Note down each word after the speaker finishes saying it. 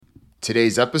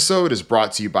Today's episode is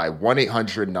brought to you by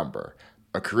 1-800-NUMBER,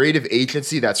 a creative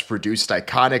agency that's produced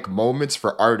iconic moments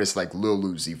for artists like Lil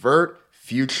Uzi Vert,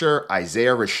 Future,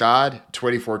 Isaiah Rashad,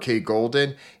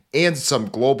 24kGoldn, and some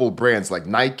global brands like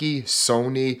Nike,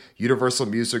 Sony, Universal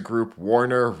Music Group,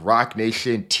 Warner, Roc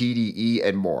Nation, TDE,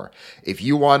 and more. If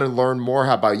you want to learn more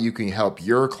how about you can help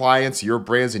your clients, your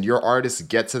brands, and your artists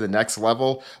get to the next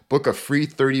level, book a free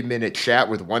 30-minute chat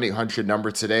with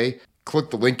 1-800-NUMBER today.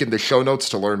 Click the link in the show notes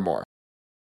to learn more.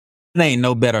 There ain't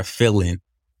no better feeling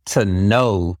to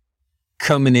know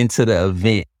coming into the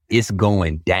event, it's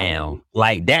going down.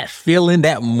 Like that feeling,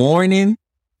 that morning,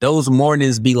 those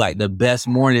mornings be like the best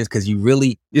mornings because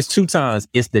it's two times.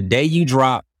 It's the day you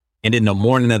drop and then the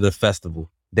morning of the festival.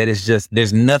 That is just,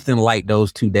 there's nothing like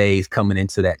those 2 days coming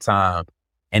into that time.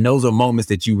 And those are moments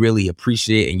that you really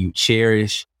appreciate and you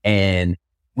cherish. And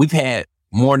we've had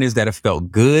mornings that have felt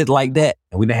good like that.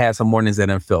 And we've had some mornings that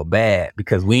have felt bad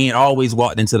because we ain't always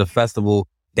walked into the festival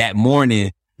that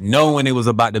morning knowing it was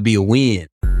about to be a win.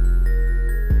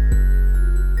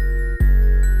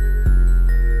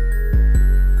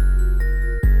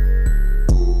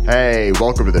 Hey,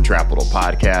 welcome to the Trapital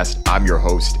Podcast. I'm your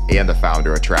host and the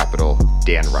founder of Trapital,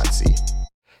 Dan Runcie.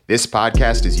 This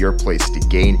podcast is your place to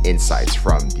gain insights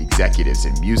from the executives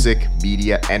in music,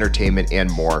 media, entertainment,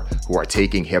 and more who are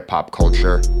taking hip-hop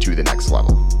culture to the next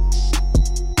level.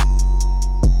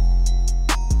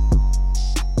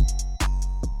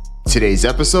 Today's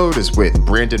episode is with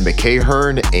Brandon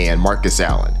McCahern and Marcus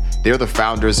Allen. They're the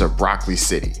founders of Broccoli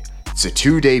City. It's a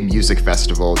 2-day music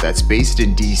festival that's based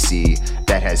in DC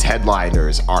that has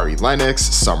headliners Ari Lennox,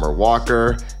 Summer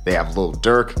Walker. They have Lil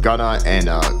Durk, Gunna, and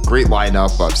a great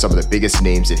lineup of some of the biggest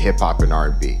names in hip hop and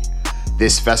R&B.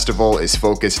 This festival is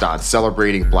focused on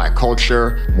celebrating Black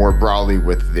culture more broadly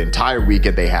with the entire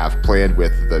weekend they have planned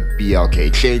with the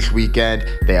BLK Change Weekend.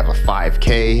 They have a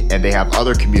 5K and they have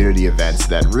other community events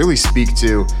that really speak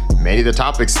to many of the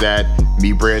topics that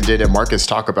me, Brandon, and Marcus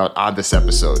talk about on this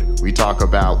episode. We talk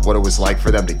about what it was like for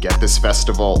them to get this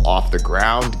festival off the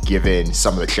ground, given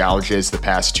some of the challenges the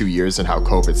past 2 years and how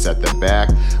COVID set them back.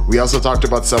 We also talked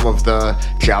about some of the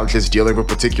challenges dealing with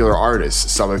particular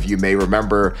artists. Some of you may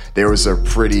remember there was a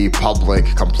pretty public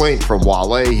complaint from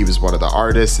Wale. He was one of the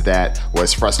artists that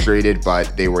was frustrated,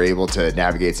 but they were able to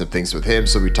navigate some things with him.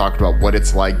 So we talked about what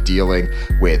it's like dealing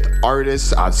with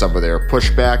artists on some of their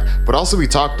pushback, but also we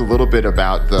talked a little bit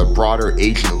about the broader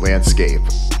agent landscape.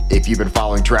 If you've been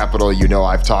following Trapital, you know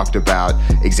I've talked about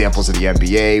examples of the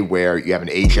NBA where you have an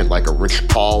agent like a Rich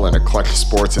Paul and a Clutch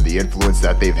Sports and the influence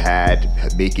that they've had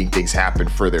making things happen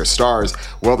for their stars.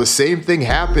 Well, the same thing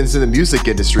happens in the music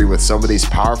industry with some of these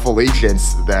powerful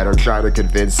agents that are trying to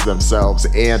convince themselves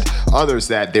and others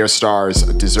that their stars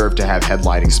deserve to have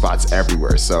headlining spots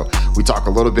everywhere. So we talk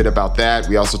a little bit about that.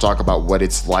 We also talk about what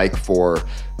it's like for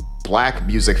Black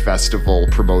music festival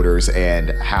promoters and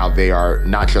how they are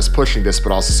not just pushing this,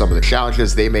 but also some of the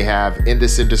challenges they may have in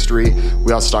this industry.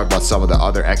 We also talk about some of the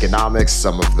other economics,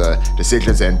 some of the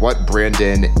decisions, and what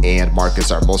Brandon and Marcus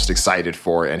are most excited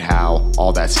for and how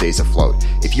all that stays afloat.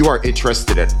 If you are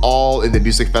interested at all in the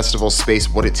music festival space,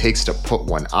 what it takes to put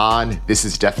one on, this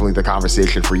is definitely the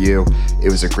conversation for you.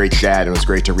 It was a great chat. It was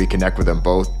great to reconnect with them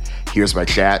both. Here's my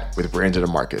chat with Brandon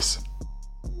and Marcus.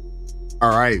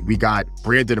 All right, we got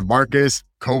Brandon and Marcus,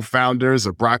 co-founders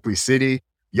of Broccoli City.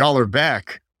 Y'all are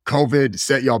back. COVID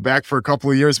set y'all back for a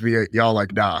couple of years, but y'all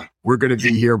like, nah, we're going to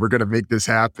be here. We're going to make this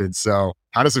happen. So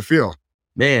how does it feel?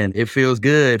 Man, it feels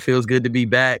good. It feels good to be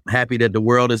back. Happy that the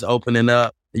world is opening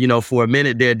up. You know, for a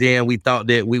minute there, Dan, we thought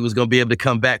that we was going to be able to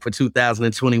come back for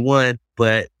 2021.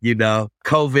 But, you know,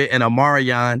 COVID and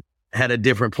Omarion had a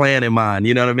different plan in mind.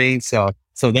 You know what I mean? So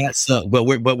that's, but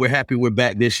we're happy we're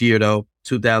back this year, though.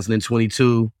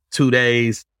 2022, 2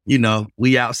 days, you know,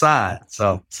 we outside.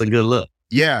 So it's a good look.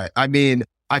 Yeah. I mean,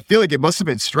 I feel like it must have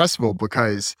been stressful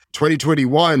because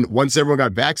 2021, once everyone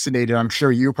got vaccinated, I'm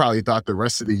sure you probably thought the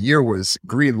rest of the year was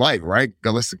green light, right?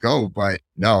 Let's go. But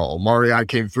no, Omarion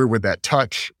came through with that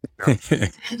touch.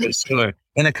 Sure.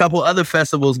 And a couple other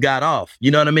festivals got off,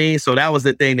 you know what I mean? So that was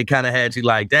the thing that kind of had you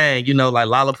like, dang, you know, like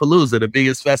Lollapalooza, the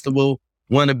biggest festival,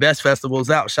 one of the best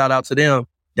festivals out. Shout out to them.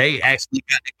 They actually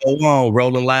got to go on.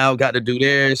 Rolling Loud got to do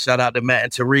theirs. Shout out to Matt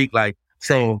and Tariq. Like,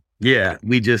 so yeah,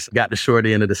 we just got the short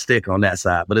end of the stick on that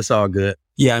side, but it's all good.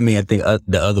 Yeah, I mean, I think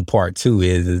the other part too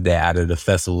is that out of the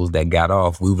festivals that got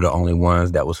off, we were the only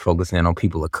ones that was focusing on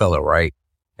people of color, right?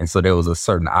 And so there was a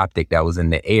certain optic that was in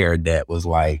the air that was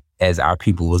like, as our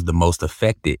people was the most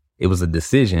affected, it was a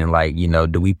decision like, you know,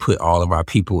 do we put all of our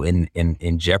people in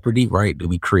jeopardy, right? Do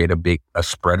we create a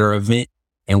spreader event?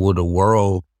 And will the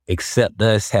world accept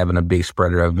us having a big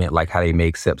spreader event like how they may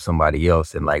accept somebody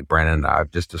else. And like Brandon and I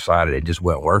just decided it just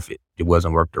wasn't worth it. It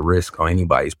wasn't worth the risk on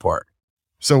anybody's part.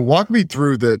 So walk me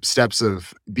through the steps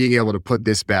of being able to put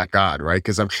this back on, right?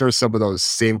 Because I'm sure some of those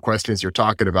same questions you're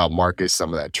talking about, Marcus,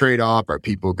 some of that trade-off, are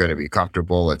people going to be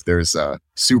comfortable if there's a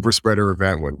super spreader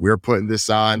event when we're putting this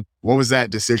on? What was that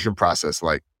decision process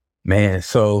like? Man,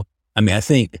 so, I mean, I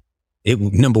think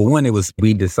number one,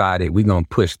 we decided we're going to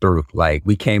push through. Like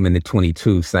we came into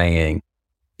 22 saying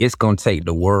it's going to take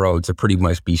the world to pretty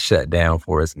much be shut down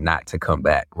for us not to come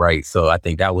back, right? So I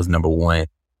think that was number one.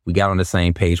 We got on the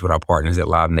same page with our partners at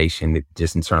Live Nation,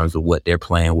 just in terms of what their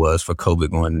plan was for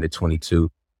COVID going into 22.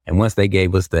 And once they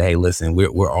gave us the, hey, listen,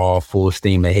 we're all full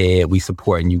steam ahead. We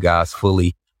supporting you guys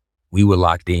fully. We were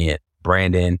locked in.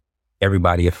 Brandon,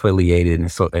 everybody affiliated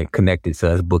and connected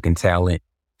to us, booking talent,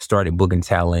 started booking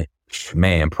talent,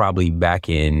 man, probably back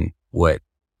in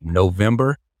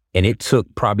November. And it took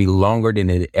probably longer than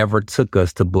it ever took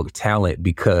us to book talent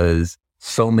because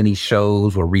so many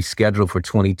shows were rescheduled for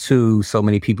 22. So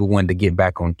many people wanted to get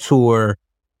back on tour.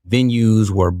 Venues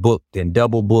were booked and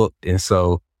double booked. And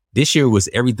so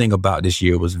everything about this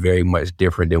year was very much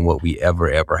different than what we ever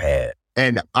had.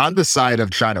 And on the side of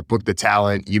trying to book the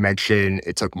talent, you mentioned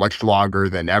it took much longer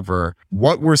than ever.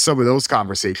 What were some of those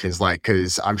conversations like?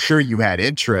 Because I'm sure you had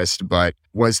interest, but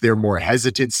was there more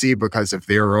hesitancy because of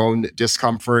their own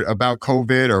discomfort about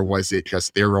COVID, or was it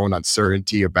just their own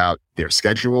uncertainty about their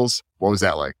schedules? What was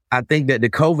that like? I think that the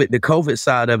COVID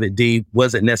side of it, D,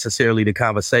 wasn't necessarily the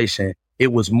conversation.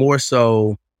 It was more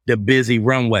so the busy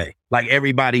runway. Like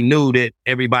everybody knew that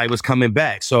everybody was coming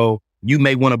back. So you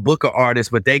may want to book an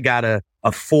artist, but they got a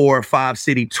 4 or 5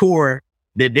 city tour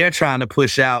that they're trying to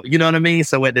push out. You know what I mean?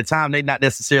 So at the time, they're not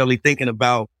necessarily thinking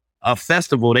about a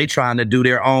festival. They trying to do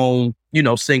their own,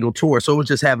 single tour. So it was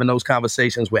just having those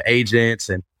conversations with agents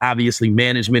and obviously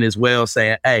management as well,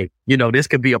 saying, hey, this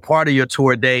could be a part of your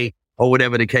tour date or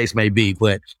whatever the case may be.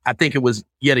 But I think it was,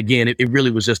 yet again, it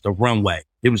really was just a runway.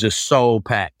 It was just so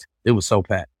packed. It was so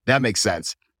packed. That makes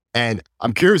sense. And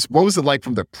I'm curious, what was it like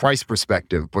from the price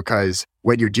perspective? Because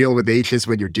when you're dealing with agents,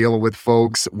 when you're dealing with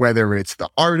folks, whether it's the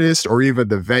artist or even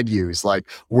the venues, like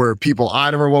were people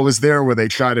honor what was there? Were they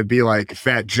trying to be like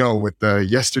Fat Joe with the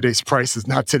yesterday's price is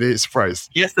not today's price?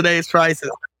 Yesterday's price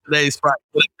is today's price.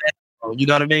 You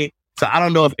know what I mean? So I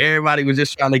don't know if everybody was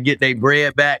just trying to get their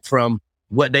bread back from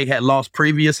what they had lost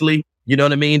previously. You know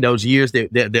what I mean? Those years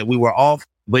that we were off.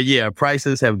 But yeah,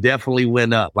 prices have definitely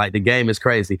went up. Like the game is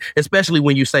crazy, especially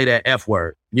when you say that F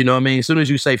word. You know what I mean? As soon as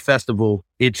you say festival,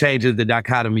 it changes the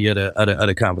dichotomy of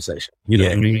the conversation. You know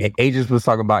what I mean? Agents was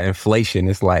talking about inflation.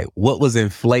 It's like, what was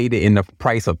inflated in the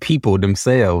price of people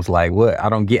themselves? Like, what? I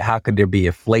don't get, how could there be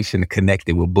inflation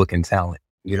connected with booking talent?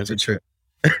 It's a trip.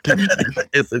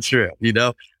 It's a trip,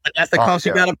 That's the cost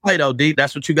you got to pay though, D.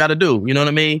 That's what you got to do. You know what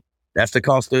I mean? That's the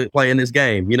cost of playing this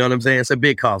game. You know what I'm saying? It's a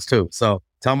big cost too. So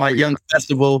talking about young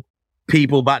festival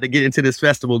people about to get into this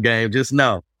festival game, just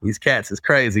know these cats is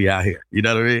crazy out here. You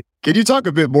know what I mean? Can you talk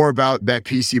a bit more about that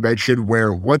piece you mentioned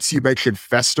where once you mention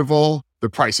festival, the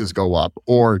prices go up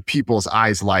or people's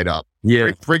eyes light up?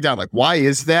 Yeah. Break down, like, why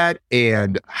is that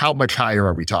and how much higher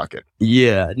are we talking?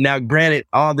 Yeah. Now, granted,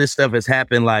 all this stuff has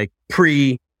happened like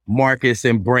pre-Marcus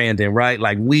and Brandon, right?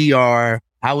 Like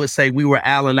I would say we were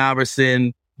Allen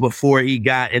Iverson before he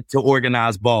got into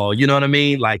organized ball. You know what I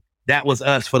mean? Like that was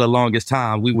us for the longest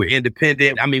time. We were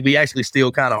independent. I mean, we actually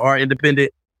still kind of are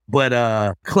independent,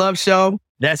 but club show,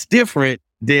 that's different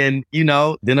than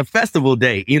a festival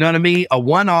date. You know what I mean? A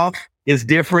one-off is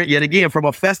different yet again from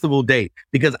a festival date,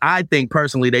 because I think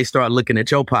personally they start looking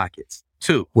at your pockets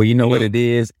too. Well, you know what it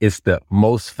is? It's the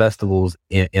most festivals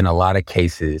in a lot of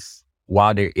cases,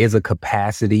 while there is a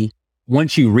capacity,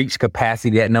 once you reach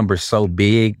capacity, that number's so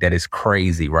big that it's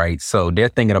crazy, right? So they're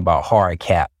thinking about hard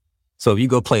cap. So if you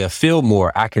go play a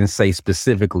Fillmore, I can say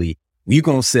specifically, you're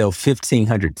going to sell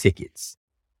 1,500 tickets.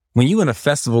 When you in a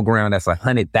festival ground that's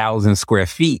 100,000 square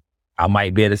feet, I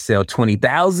might be able to sell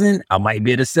 20,000. I might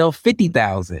be able to sell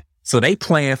 50,000. So they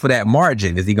plan for that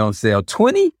margin. Is he going to sell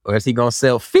 20 or is he going to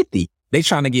sell 50? They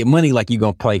trying to get money like you're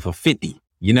going to play for 50.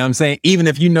 You know what I'm saying? Even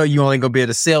if you know you only going to be able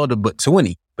to sell to but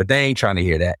 20, but they ain't trying to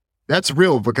hear that. That's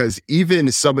real, because even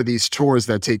some of these tours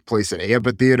that take place in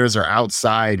amphitheaters or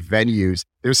outside venues,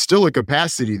 there's still a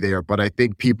capacity there, but I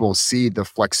think people see the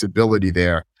flexibility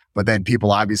there. But then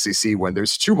people obviously see when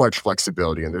there's too much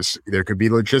flexibility and there could be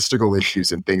logistical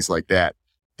issues and things like that.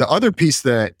 The other piece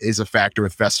that is a factor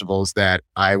with festivals that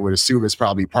I would assume is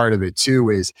probably part of it too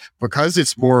is because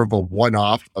it's more of a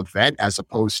one-off event as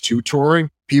opposed to touring,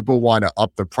 people want to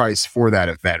up the price for that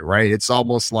event, right? It's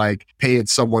almost like paying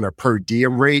someone a per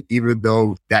diem rate, even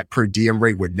though that per diem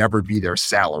rate would never be their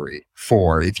salary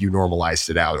for if you normalized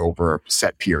it out over a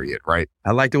set period, right?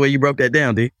 I like the way you broke that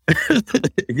down, D.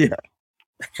 Yeah.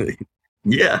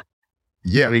 Yeah.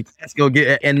 Yeah. I mean, let's go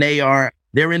get, and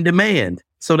they're in demand.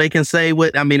 So they can say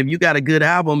if you got a good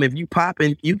album, if you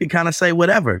popping, you can kind of say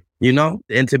whatever,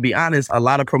 And to be honest, a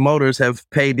lot of promoters have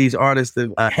paid these artists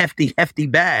a hefty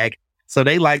bag. So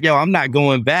they like, yo, I'm not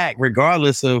going back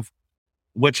regardless of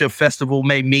what your festival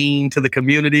may mean to the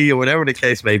community or whatever the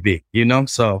case may be,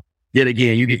 So yet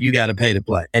again, you got to pay to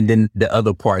play. And then the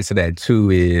other parts of that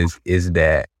too is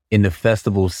that in the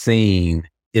festival scene,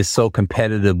 it's so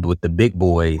competitive with the big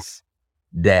boys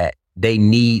that they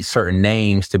need certain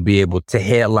names to be able to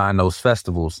headline those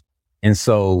festivals. And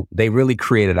so they really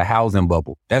created a housing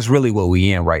bubble. That's really what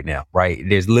we in right now, right?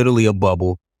 There's literally a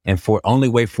bubble. And only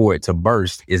way for it to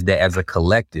burst is that as a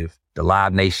collective, the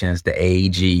Live Nations, the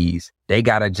AEGs, they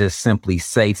got to just simply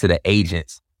say to the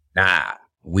agents, nah,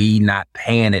 we not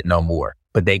paying it no more.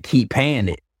 But they keep paying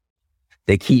it.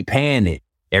 They keep paying it.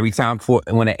 Every time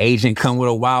when an agent come with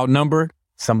a wild number,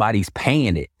 somebody's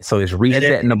paying it. So it's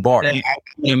resetting the bar. I want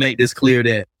to make this clear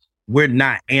that we're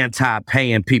not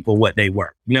anti-paying people what they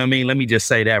work. You know what I mean? Let me just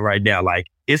say that right now. Like,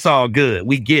 it's all good.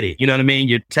 We get it. You know what I mean?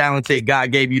 You're talented.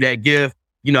 God gave you that gift.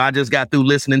 I just got through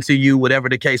listening to you, whatever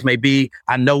the case may be.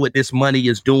 I know what this money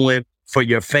is doing for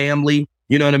your family.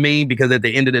 You know what I mean? Because at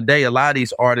the end of the day, a lot of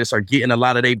these artists are getting a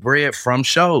lot of their bread from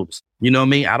shows. You know what I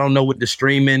mean? I don't know what the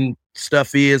streaming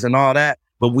stuff is and all that,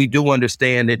 but we do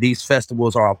understand that these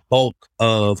festivals are a bulk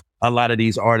of a lot of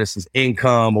these artists'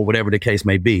 income or whatever the case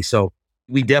may be. So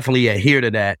we definitely adhere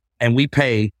to that, and we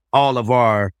pay all of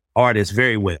our artists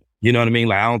very well. You know what I mean?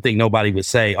 Like, I don't think nobody would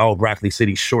say, oh, Broccoli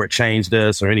City shortchanged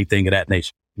us or anything of that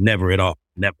nature. Never at all.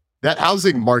 Never. That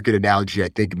housing market analogy, I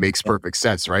think, makes perfect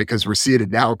sense, right? Because we're seeing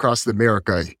it now across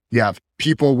America. You have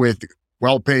people with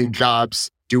well-paying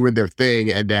jobs doing their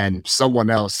thing, and then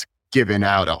someone else giving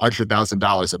out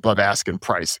 $100,000 above asking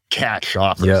price cash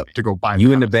offers to go buy.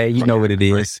 You in the Bay, you know what it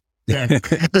is. Yeah.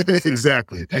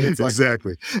 Exactly.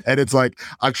 Exactly. And it's like,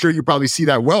 I'm sure you probably see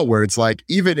that where it's like,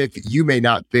 even if you may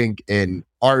not think an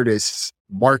artist's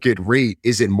market rate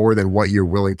isn't more than what you're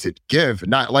willing to give,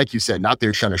 not like you said, not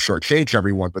they're trying to shortchange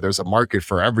everyone, but there's a market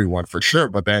for everyone for sure.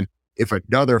 But then if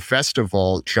another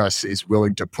festival just is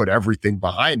willing to put everything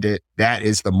behind it, that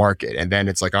is the market. And then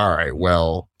it's like, all right,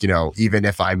 well, even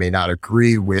if I may not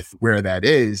agree with where that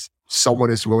is,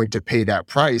 someone is willing to pay that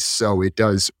price. So it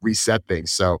does reset things.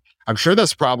 So I'm sure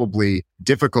that's probably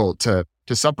difficult to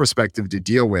some perspective to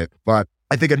deal with. But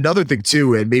I think another thing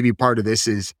too, and maybe part of this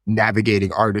is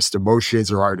navigating artist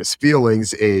emotions or artist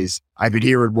feelings, is I've been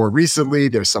hearing more recently,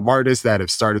 there's some artists that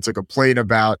have started to complain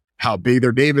about how big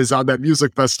their name is on that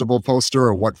music festival poster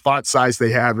or what font size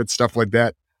they have and stuff like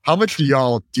that. How much do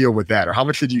y'all deal with that? Or how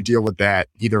much did you deal with that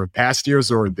either in past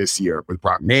years or this year with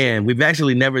Broccoli? Man, we've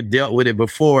actually never dealt with it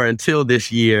before until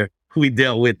this year. We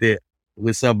dealt with it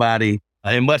with somebody,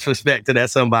 and much respect to that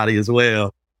somebody as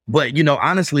well. But,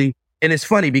 honestly, and it's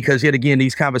funny because yet again,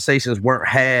 these conversations weren't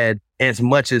had as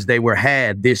much as they were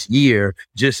had this year,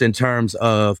 just in terms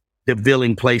of the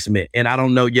billing placement. And I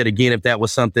don't know yet again if that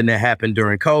was something that happened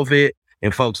during COVID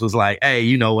and folks was like,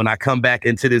 hey, when I come back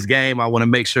into this game, I want to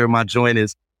make sure my joint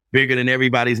is bigger than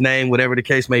everybody's name, whatever the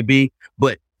case may be.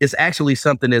 But it's actually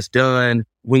something that's done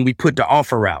when we put the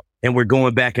offer out and we're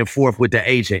going back and forth with the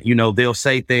agent. They'll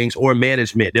say things, or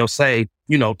management, they'll say,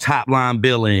 top line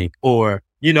billing, or,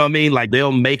 you know what I mean? Like,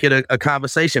 they'll make it a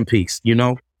conversation piece,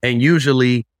 and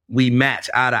usually we match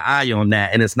eye to eye on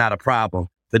that and it's not a problem.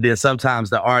 But then sometimes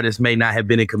the artist may not have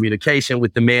been in communication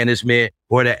with the management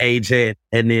or the agent,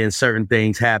 and then certain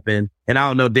things happen. And I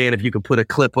don't know, Dan, if you could put a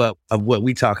clip up of what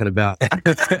we talking about.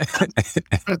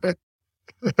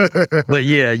 But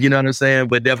yeah, you know what I'm saying?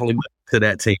 But definitely to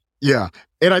that team. Yeah.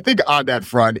 And I think on that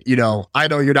front, I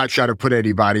know you're not trying to put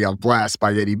anybody on blast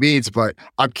by any means, but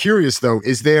I'm curious though,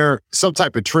 is there some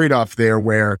type of trade-off there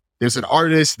where there's an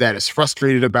artist that is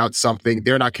frustrated about something,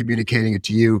 they're not communicating it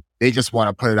to you, they just want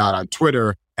to put it out on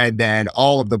Twitter, and then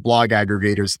all of the blog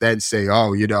aggregators then say,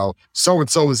 oh,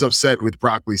 so-and-so is upset with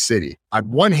Broccoli City.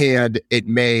 On one hand, it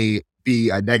may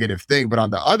be a negative thing, but on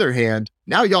the other hand,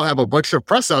 now y'all have a bunch of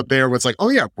press out there where it's like, oh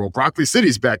yeah, well, Broccoli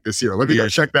City's back this year. Let me go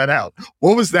check that out.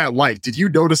 What was that like? Did you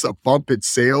notice a bump in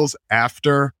sales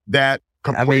after that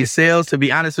complaint? I mean, sales, to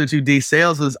be honest with you, D,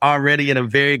 sales was already in a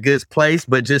very good place,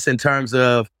 but just in terms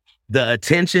of the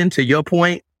attention, to your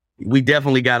point, we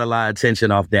definitely got a lot of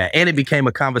attention off that. And it became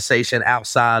a conversation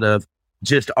outside of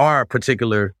just our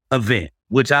particular event.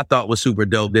 which I thought was super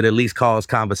dope, that at least caused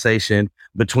conversation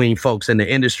between folks in the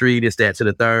industry, this, that, to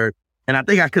the third. And I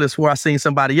think I could have swore I seen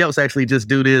somebody else actually just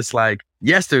do this like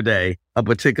yesterday, a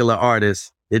particular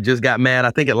artist. It just got mad,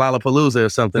 I think at Lollapalooza or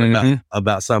something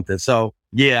about something. So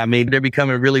yeah, I mean, they're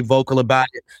becoming really vocal about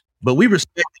it, but we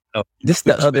respect it. This is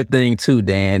the other thing too,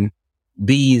 Dan.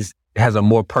 Bees has a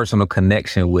more personal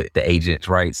connection with the agents,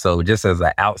 right? So just as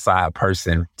an outside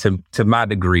person to my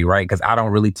degree, right? Because I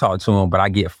don't really talk to them, but I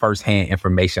get firsthand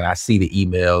information. I see the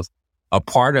emails. A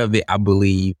part of it, I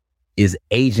believe, is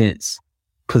agents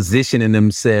positioning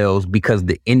themselves because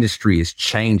the industry is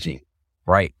changing,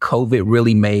 right? COVID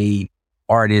really made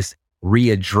artists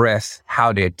readdress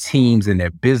how their teams and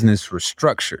their business were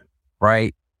structured,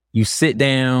 right? You sit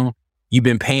down, you've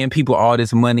been paying people all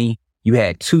this money. You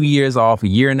had 2 years off, a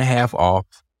year and a half off.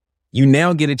 You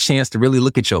now get a chance to really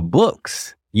look at your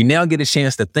books. You now get a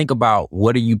chance to think about,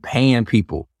 what are you paying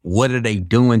people? What are they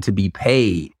doing to be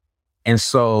paid? And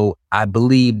so I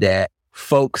believe that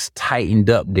folks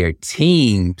tightened up their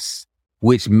teams,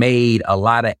 which made a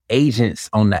lot of agents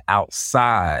on the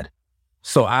outside.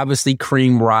 So obviously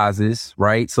cream rises,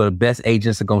 right? So the best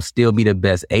agents are going to still be the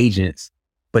best agents,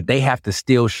 but they have to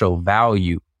still show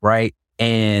value, right?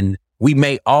 And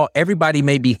everybody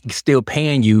may be still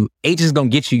paying you. Agents gonna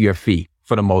get you your fee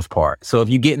for the most part. So if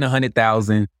you're getting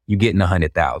 100,000, you're getting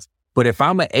 100,000. But if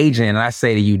I'm an agent and I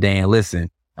say to you, Dan,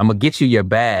 listen, I'm gonna get you your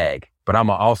bag, but I'm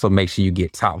gonna also make sure you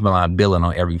get top line billing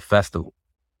on every festival.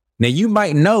 Now you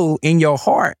might know in your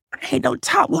heart, I ain't no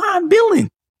top line billing.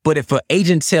 But if an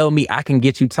agent tell me I can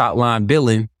get you top line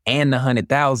billing and the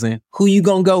 100,000, who you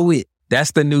gonna go with?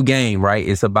 That's the new game, right?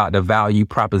 It's about the value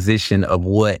proposition of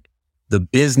what the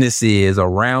business is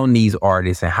around these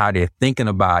artists and how they're thinking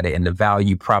about it and the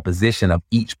value proposition of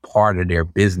each part of their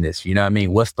business. You know what I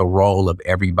mean? What's the role of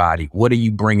everybody? What are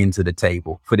you bringing to the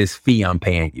table for this fee I'm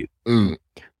paying you?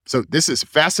 So this is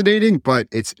fascinating, but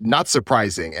it's not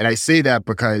surprising. And I say that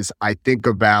because I think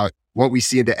about what we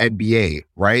see in the NBA,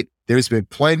 right? There's been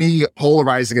plenty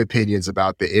polarizing opinions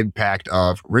about the impact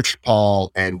of Rich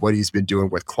Paul and what he's been doing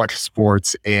with Clutch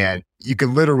Sports. And you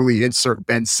can literally insert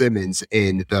Ben Simmons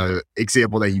in the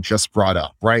example that you just brought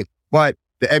up, right? But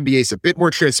the NBA is a bit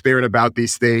more transparent about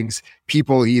these things.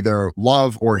 People either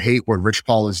love or hate what Rich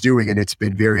Paul is doing, and it's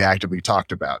been very actively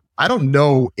talked about. I don't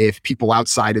know if people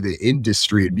outside of the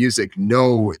industry and music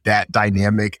know that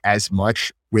dynamic as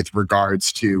much with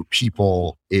regards to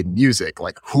people in music,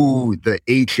 like who the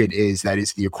agent is that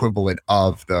is the equivalent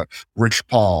of the Rich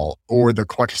Paul or the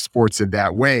Clutch Sports in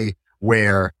that way,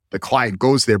 where the client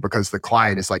goes there because the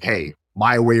client is like, hey,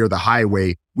 my way or the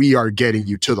highway, we are getting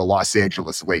you to the Los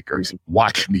Angeles Lakers.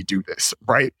 Watch me do this,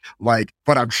 right? Like,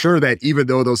 but I'm sure that even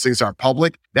though those things aren't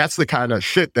public, that's the kind of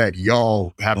shit that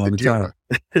y'all have to deal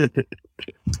with.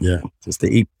 Yeah, just the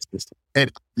ecosystem.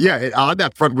 And yeah, on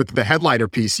that front with the headliner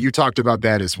piece, you talked about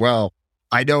that as well.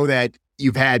 I know that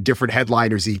you've had different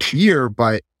headliners each year,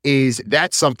 but is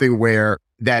that something where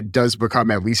that does become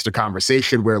at least a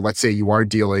conversation where, let's say you are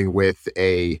dealing with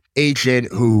a agent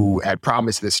who had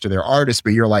promised this to their artist,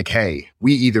 but you're like, hey,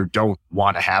 we either don't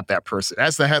want to have that person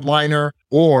as the headliner,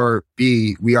 or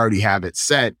B, we already have it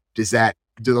set.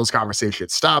 Do those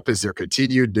conversations stop? Is there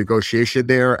continued negotiation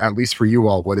there? At least for you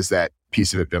all, what has that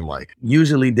piece of it been like?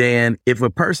 Usually, Dan, if a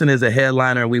person is a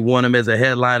headliner and we want them as a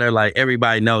headliner, like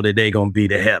everybody know that they're going to be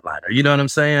the headliner. You know what I'm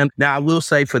saying? Now, I will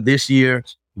say for this year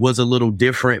was a little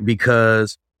different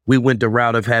because we went the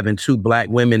route of having 2 Black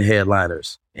women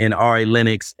headliners in Ari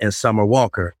Lennox and Summer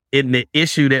Walker. In the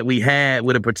issue that we had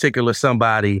with a particular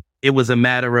somebody, it was a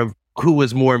matter of who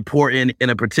was more important in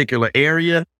a particular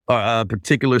area or a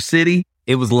particular city.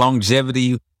 It was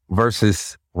longevity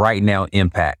versus right now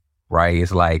impact, right?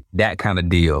 It's like that kind of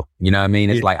deal. You know what I mean?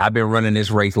 It's like, I've been running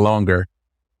this race longer,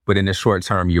 but in the short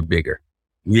term, you're bigger.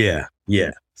 Yeah.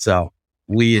 So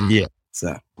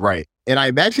right. And I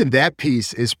imagine that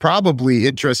piece is probably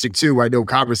interesting too. I know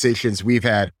conversations we've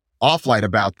had offline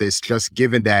about this, just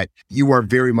given that you are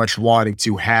very much wanting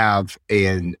to have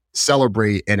and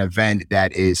celebrate an event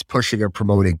that is pushing and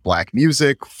promoting Black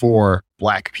music for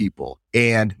Black people.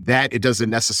 And that it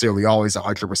doesn't necessarily always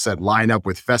 100% line up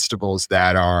with festivals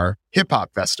that are hip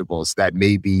hop festivals that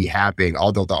may be having,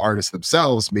 although the artists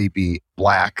themselves may be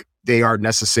Black, they aren't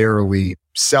necessarily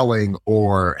selling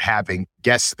or having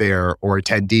guests there or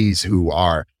attendees who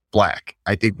are Black.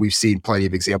 I think we've seen plenty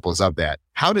of examples of that.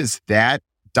 How does that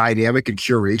dynamic and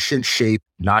curation shape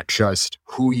not just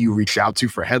who you reach out to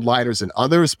for headliners and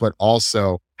others, but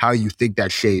also how you think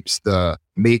that shapes the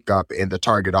makeup and the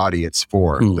target audience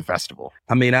for the festival?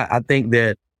 I mean, I think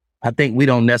that I think we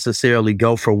don't necessarily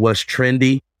go for what's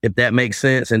trendy, if that makes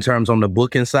sense, in terms on the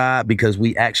booking side, because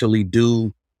we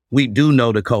do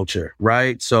know the culture,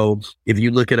 right? So if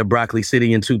you look at a Broccoli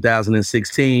City in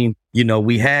 2016,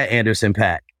 we had Anderson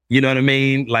 .Paak, you know what I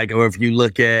mean? Like, or if you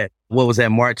look at, what was that,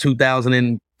 March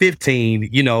 2015,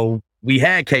 we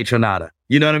had Kaytranada,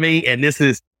 you know what I mean? And this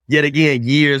is, yet again,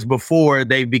 years before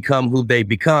they've become who they've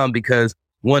become, because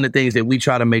one of the things that we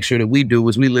try to make sure that we do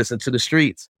is we listen to the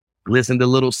streets, listen to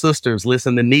Little Sisters,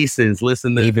 listen to Nieces,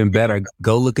 listen to... Even better,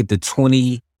 go look at the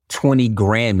 2020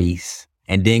 Grammys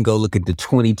and then go look at the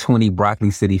 2020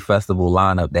 Broccoli City Festival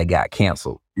lineup that got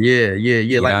canceled. Yeah.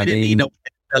 Like, we didn't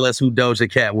tell us who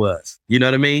Doja Cat was. You know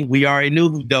what I mean? We already knew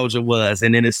who Doja was.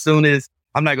 And then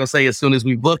I'm not going to say as soon as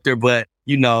we booked her, but,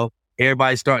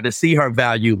 everybody started to see her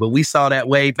value. But we saw that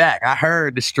way back. I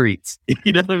heard the streets.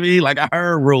 You know what I mean? Like, I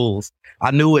heard rules.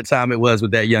 I knew what time it was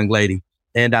with that young lady.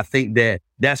 And I think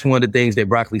that's one of the things that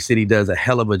Broccoli City does a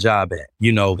hell of a job at,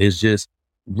 is just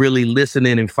really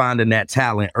listening and finding that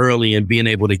talent early and being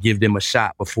able to give them a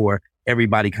shot before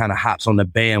everybody kind of hops on the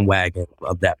bandwagon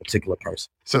of that particular person.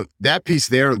 So that piece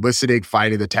there, listening,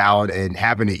 finding the talent, and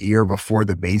having an ear before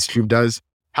the mainstream does,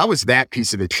 how has that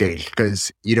piece of it changed?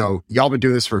 Because, y'all been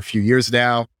doing this for a few years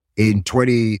now. In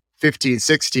 2015,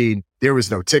 16, there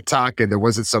was no TikTok and there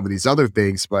wasn't some of these other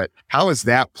things, but how has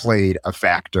that played a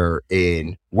factor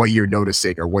in what you're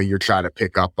noticing or what you're trying to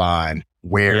pick up on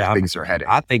where things are headed?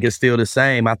 I think it's still the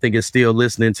same. I think it's still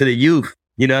listening to the youth.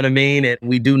 You know what I mean? And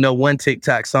we do know one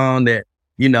TikTok song that,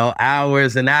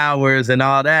 hours and hours and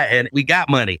all that. And we got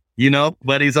money,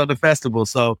 buddies on the festival.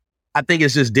 So I think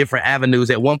it's just different avenues.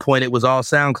 At one point, it was all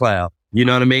SoundCloud. You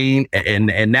know what I mean?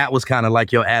 And that was kind of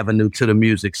like your avenue to the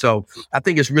music. So I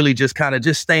think it's really just kind of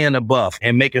just staying above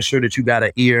and making sure that you got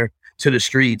an ear to the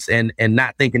streets and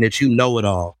not thinking that you know it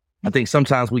all. I think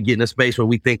sometimes we get in a space where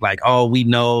we think like, oh, we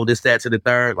know this, that, to the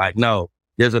third. Like, no,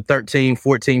 there's a 13,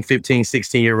 14, 15,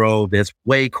 16-year-old that's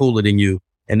way cooler than you.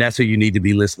 And that's who you need to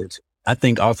be listening to. I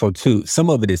think also too, some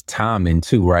of it is timing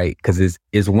too, right? Because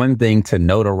it's one thing to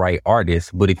know the right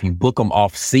artist, but if you book them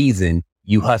off season,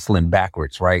 you hustling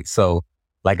backwards, right? So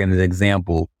like an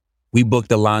example, we booked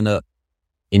the lineup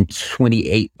in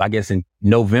 28, I guess in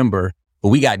November, but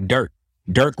we got Dirk.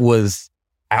 Dirk was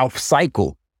off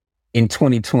cycle in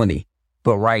 2020, in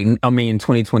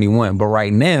 2021, but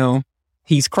right now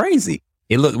he's crazy.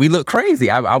 We look crazy.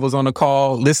 I was on a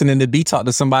call listening to B talk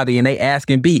to somebody and they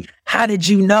asking B, how did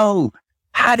you know?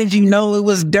 How did you know it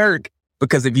was Dirk?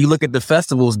 Because if you look at the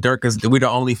festivals, we're the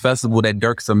only festival that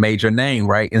Dirk's a major name,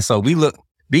 right? And so B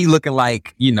looking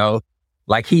like,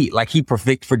 like he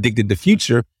predicted the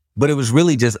future, but it was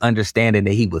really just understanding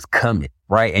that he was coming,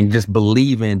 right? And just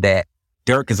believing that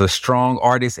Dirk is a strong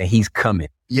artist and he's coming.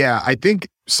 Yeah, I think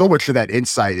so much of that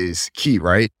insight is key,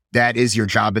 right? That is your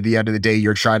job at the end of the day.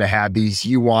 You're trying to have these,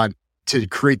 you want to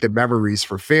create the memories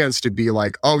for fans to be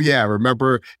like, oh yeah,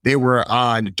 remember they were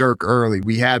on Dirk early.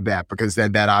 We had that, because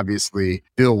then that obviously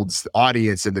builds the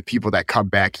audience and the people that come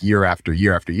back year after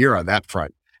year after year on that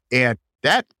front. And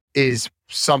that is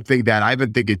something that I've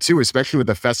been thinking too, especially with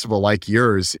a festival like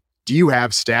yours. Do you have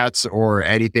stats or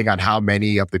anything on how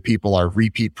many of the people are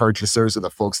repeat purchasers of the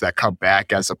folks that come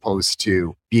back, as opposed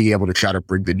to being able to try to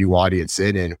bring the new audience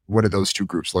in? And what do those two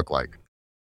groups look like?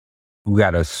 We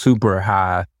got a super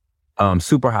high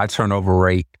turnover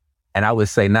rate. And I would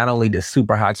say not only the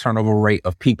super high turnover rate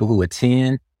of people who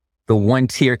attend, the one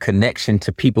tier connection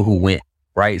to people who went,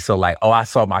 right? So like, oh, I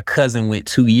saw my cousin went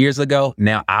 2 years ago.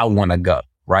 Now I want to go,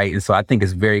 right? And so I think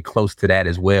it's very close to that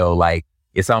as well. Like,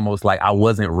 it's almost like I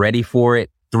wasn't ready for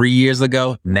it 3 years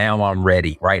ago. Now I'm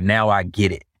ready. Right now I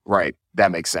get it. Right.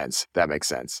 That makes sense.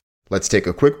 Let's take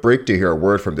a quick break to hear a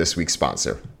word from this week's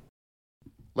sponsor.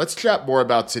 Let's chat more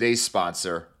about today's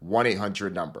sponsor,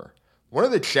 1-800-NUMBER. One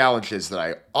of the challenges that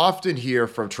I often hear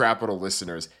from Trapital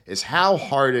listeners is how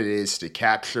hard it is to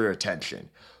capture attention.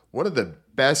 One of the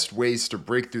best ways to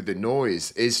break through the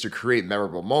noise is to create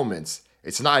memorable moments.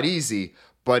 It's not easy,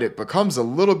 but it becomes a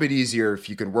little bit easier if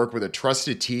you can work with a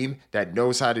trusted team that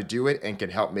knows how to do it and can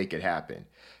help make it happen.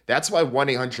 That's why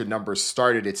 1-800-NUMBER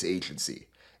started its agency.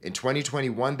 In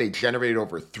 2021, they generated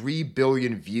over 3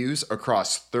 billion views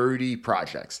across 30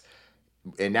 projects.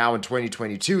 And now in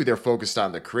 2022, they're focused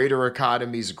on the creator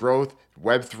economy's growth,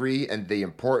 Web3, and the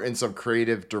importance of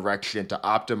creative direction to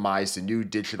optimize the new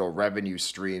digital revenue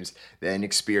streams and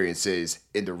experiences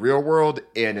in the real world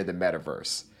and in the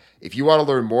metaverse. If you want to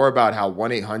learn more about how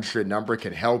 1-800-NUMBER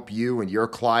can help you and your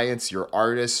clients, your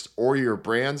artists, or your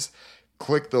brands,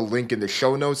 click the link in the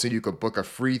show notes and you can book a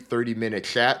free 30-minute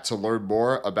chat to learn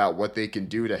more about what they can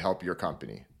do to help your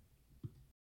company.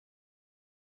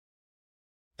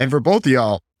 And for both of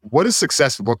y'all, what does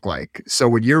success look like? So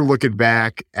when you're looking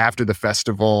back after the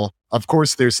festival, of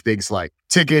course, there's things like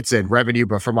tickets and revenue,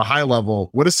 but from a high level,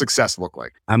 what does success look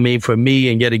like? I mean, for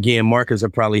me, and yet again, Marcus will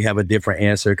probably have a different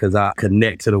answer because I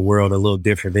connect to the world a little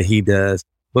different than he does.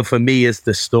 But for me, it's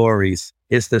the stories.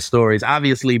 It's the stories.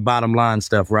 Obviously, bottom line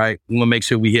stuff, right? We want to make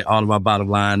sure we hit all of our bottom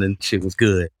line and shit was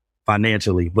good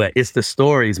financially. But it's the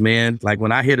stories, man. Like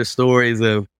when I hear the stories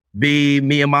of me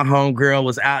and my homegirl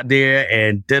was out there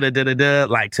and da-da-da-da-da,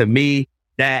 like to me,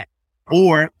 that,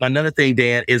 or another thing,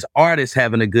 Dan, is artists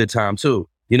having a good time too.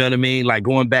 You know what I mean? Like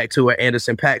going back to an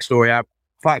Anderson .Paak story, I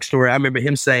remember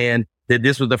him saying that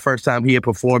this was the first time he had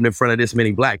performed in front of this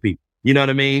many Black people. You know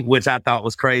what I mean? Which I thought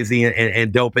was crazy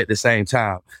and dope at the same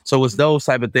time. So it's those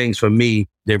type of things for me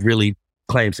that really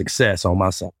claim success on my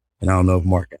side. And I don't know if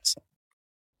Mark got something.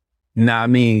 Nah, I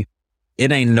mean,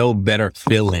 it ain't no better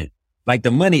feeling. Like the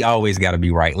money always got to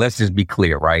be right. Let's just be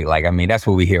clear, right? Like, I mean, that's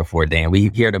what we're here for, Dan. We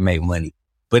here to make money.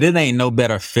 But it ain't no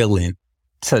better feeling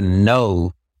to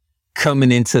know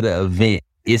coming into the event,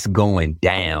 it's going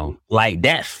down. Like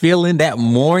that feeling, that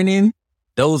morning,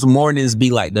 those mornings be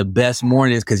like the best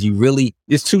mornings because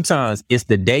it's 2 times. It's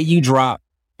the day you drop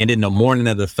and then the morning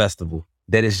of the festival.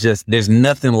 That is just, there's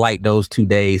nothing like those 2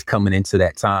 days coming into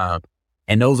that time.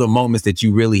 And those are moments that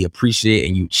you really appreciate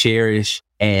and you cherish.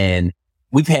 And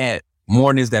we've had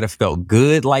mornings that have felt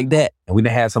good like that. And we've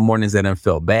had some mornings that have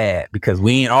felt bad because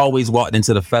we ain't always walked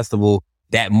into the festival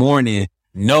that morning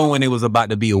knowing it was about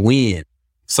to be a win.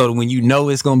 So when you know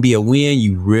it's going to be a win,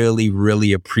 you really,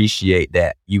 really appreciate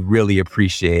that. You really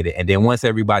appreciate it. And then once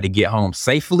everybody get home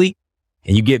safely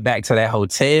and you get back to that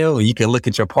hotel and you can look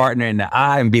at your partner in the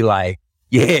eye and be like,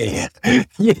 yeah,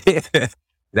 yeah.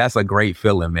 That's a great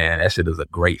feeling, man. That shit is a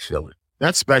great feeling.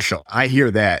 That's special. I hear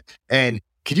that. And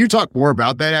can you talk more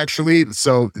about that actually?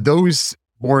 So those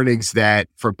mornings that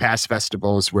from past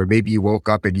festivals where maybe you woke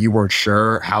up and you weren't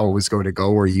sure how it was going to go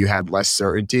or you had less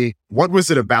certainty, what was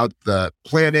it about the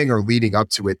planning or leading up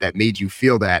to it that made you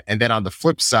feel that? And then on the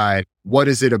flip side, what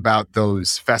is it about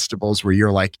those festivals where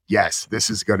you're like, yes, this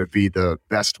is going to be the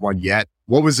best one yet?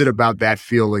 What was it about that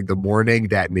feeling the morning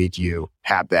that made you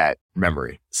have that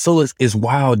memory? So it's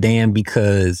wild, Dan,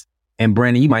 because, and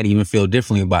Brandon, you might even feel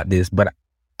differently about this, but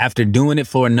after doing it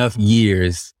for enough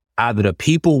years, either the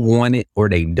people want it or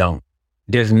they don't.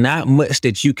 There's not much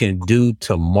that you can do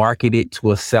to market it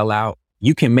to a sellout.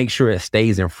 You can make sure it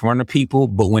stays in front of people,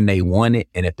 but when they want it,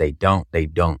 and if they don't, they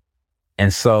don't.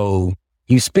 And so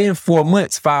you spend 4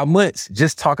 months, 5 months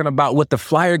just talking about what the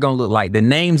flyer gonna look like. The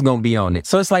name's gonna be on it.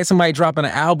 So it's like somebody dropping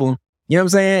an album, you know what I'm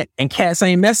saying? And cats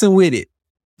ain't messing with it.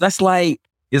 That's like,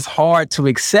 it's hard to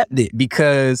accept it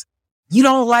because you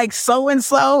don't like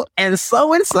so-and-so and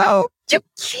so-and-so. You're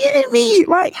kidding me.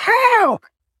 Like, how?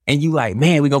 And you like,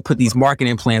 man, we're going to put these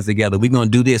marketing plans together. We're going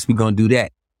to do this. We're going to do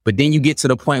that. But then you get to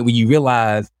the point where you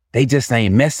realize they just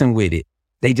ain't messing with it.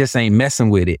 They just ain't messing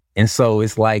with it. And so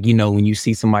it's like, you know, when you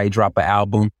see somebody drop an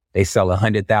album, they sell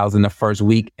 100,000 the first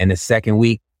week. And the second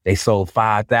week, they sold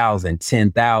 5,000,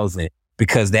 10,000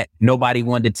 because that nobody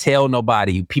wanted to tell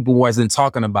nobody. People wasn't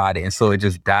talking about it. And so it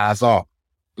just dies off.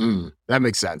 That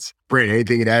makes sense. Brandon,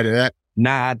 anything to add to that?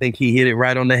 Nah, I think he hit it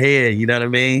right on the head. You know what I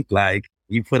mean? Like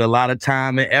you put a lot of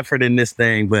time and effort in this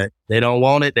thing, but they don't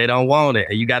want it. They don't want it.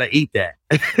 And you got to eat that.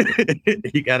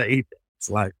 You got to eat that. It's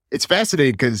like, it's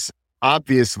fascinating because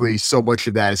obviously so much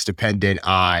of that is dependent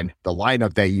on the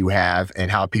lineup that you have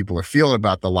and how people are feeling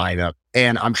about the lineup.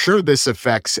 And I'm sure this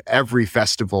affects every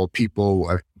festival.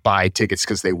 People buy tickets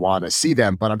because they want to see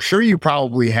them, but I'm sure you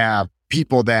probably have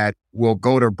people that will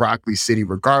go to Broccoli City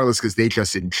regardless because they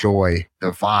just enjoy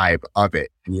the vibe of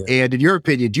it. Yeah. And in your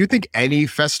opinion, do you think any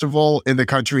festival in the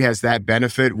country has that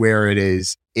benefit where it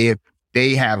is if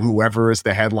they have whoever is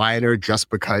the headliner, just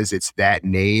because it's that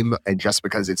name and just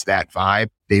because it's that vibe,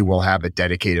 they will have a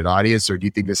dedicated audience? Or do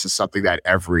you think this is something that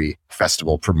every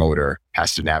festival promoter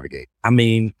has to navigate? I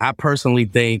mean, I personally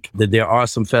think that there are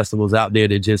some festivals out there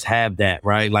that just have that,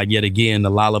 right? Like yet again,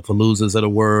 the Lollapaloozas of the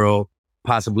world,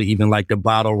 possibly even like the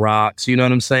Bottle Rocks, you know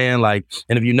what I'm saying? Like,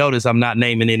 and if you notice, I'm not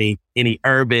naming any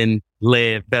urban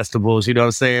led festivals, you know what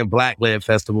I'm saying? Black led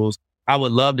festivals. I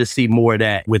would love to see more of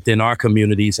that within our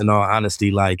communities, in all honesty,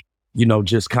 like, you know,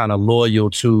 just kind of loyal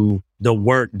to the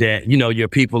work that, you know, your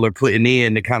people are putting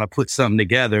in to kind of put something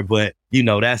together. But, you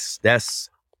know, that's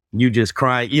you just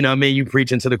crying, you know what I mean? You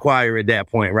preaching to the choir at that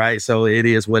point, right? So it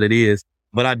is what it is.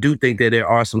 But I do think that there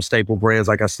are some staple brands,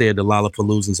 like I said, the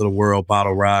Lollapaloozas of the world,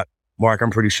 Bottle Rock. Mark,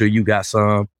 I'm pretty sure you got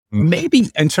some. Maybe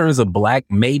in terms of Black,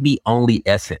 maybe only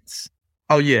Essence.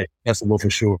 Oh, yeah. Essence for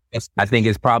sure. I think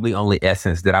it's probably only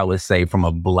Essence that I would say from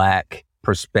a Black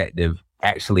perspective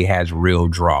actually has real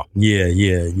draw.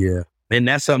 Yeah. And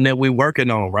that's something that we're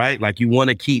working on, right? Like you want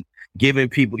to keep giving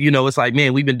people, it's like,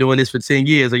 man, we've been doing this for 10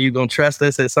 years. Are you going to trust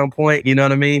us at some point? You know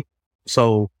what I mean?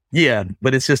 So yeah,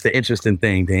 but it's just an interesting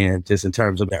thing, Dan, just in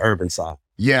terms of the urban side.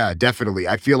 Yeah, definitely.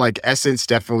 I feel like Essence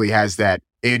definitely has that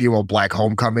annual Black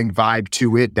Homecoming vibe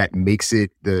to it that makes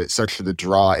it such the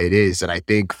draw it is. And I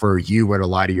think for you and a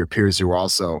lot of your peers who are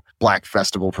also Black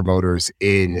festival promoters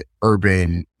in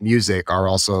urban music are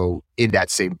also in that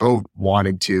same boat,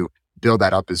 wanting to build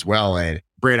that up as well. And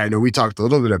Brand, I know we talked a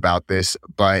little bit about this,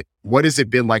 but what has it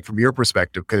been like from your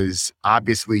perspective? Because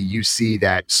obviously you see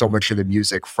that so much of the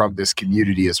music from this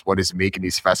community is what is making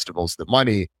these festivals the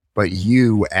money. But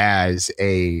you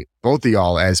both of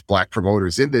y'all as Black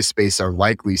promoters in this space are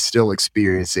likely still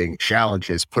experiencing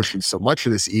challenges pushing so much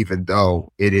of this, even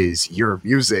though it is your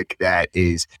music that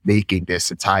is making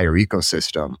this entire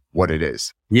ecosystem what it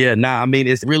is. Yeah, I mean,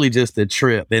 it's really just a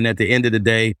trip. And at the end of the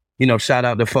day, shout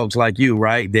out to folks like you,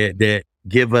 right? That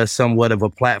give us somewhat of a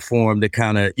platform to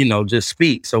kind of, just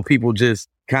speak. So people just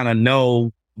kind of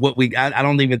know what I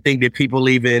don't even think that people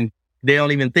they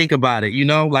don't even think about it,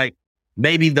 like,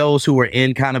 maybe those who are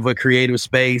in kind of a creative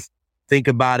space think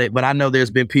about it, but I know there's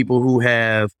been people who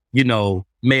have,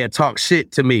 may have talked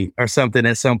shit to me or something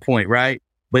at some point, right?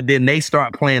 But then they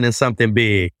start planning something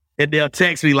big and they'll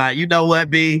text me like, you know what,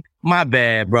 B? My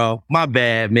bad, bro. My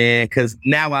bad, man. Because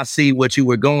now I see what you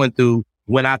were going through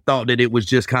when I thought that it was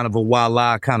just kind of a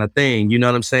voila kind of thing. You know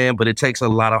what I'm saying? But it takes a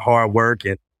lot of hard work.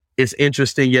 And it's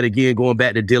interesting, yet again, going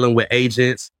back to dealing with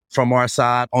agents from our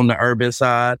side on the urban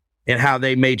side, and how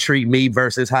they may treat me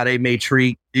versus how they may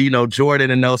treat,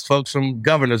 Jordan and those folks from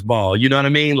Governor's Ball. You know what I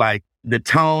mean? Like the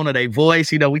tone of their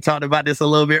voice. We talked about this a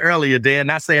little bit earlier, Dan.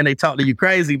 Not saying they talk to you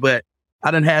crazy, but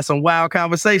I done had some wild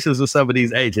conversations with some of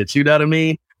these agents. You know what I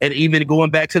mean? And even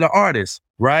going back to the artists,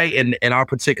 right? And our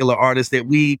particular artists that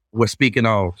we were speaking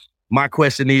of. My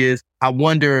question is, I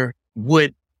wonder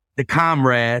would he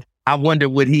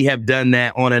have done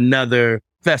that on another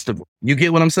festival? You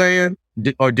get what I'm saying?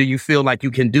 Or do you feel like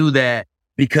you can do that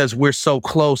because we're so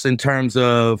close in terms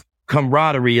of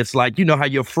camaraderie? It's like, how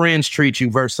your friends treat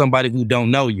you versus somebody who don't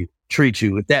know you treat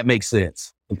you, if that makes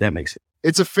sense.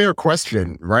 It's a fair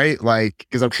question, right? Like,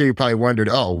 because I'm sure you probably wondered,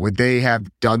 would they have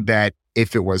done that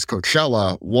if it was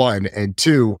Coachella, one, and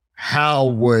two, how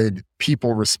would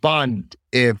people respond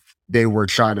if they were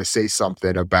trying to say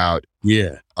something about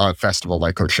a festival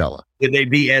like Coachella? Would they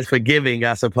be as forgiving,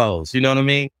 I suppose? You know what I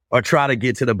mean? Or try to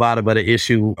get to the bottom of the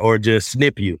issue or just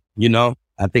snip you,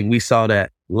 I think we saw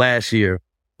that last year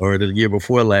or the year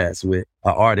before last with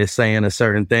an artist saying a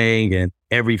certain thing and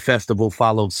every festival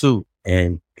followed suit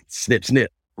and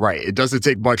snip. Right. It doesn't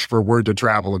take much for word to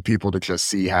travel and people to just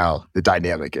see how the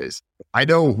dynamic is. I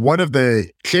know one of the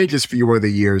changes for you over the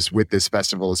years with this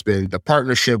festival has been the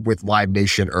partnership with Live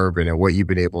Nation Urban and what you've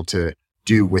been able to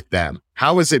do with them.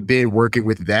 How has it been working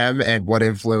with them and what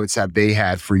influence have they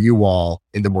had for you all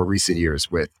in the more recent years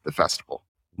with the festival?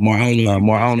 More, I don't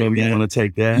know if you want to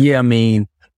take that. Yeah, I mean,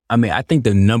 I think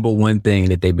the number one thing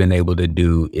that they've been able to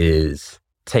do is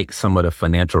take some of the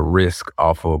financial risk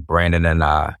off of Brandon and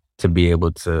I to be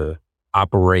able to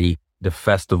operate the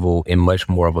festival in much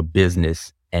more of a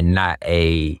business and not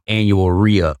a annual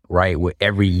re-up, right? Where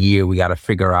every year we got to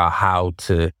figure out how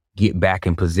to get back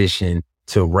in position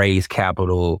to raise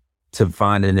capital, to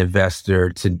find an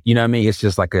investor, to, it's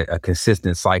just like a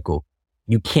consistent cycle.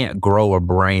 You can't grow a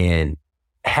brand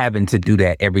having to do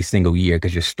that every single year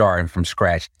because you're starting from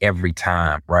scratch every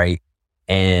time, right?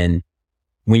 And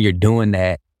when you're doing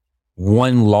that,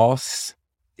 one loss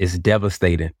is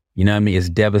devastating. It's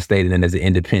devastating as an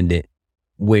independent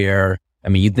where,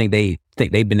 you think they've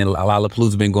been in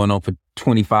Lollapalooza been going on for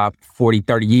 25, 40,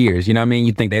 30 years. You know what I mean?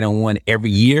 You think they don't win every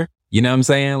year? You know what I'm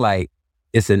saying? Like,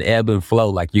 it's an ebb and flow,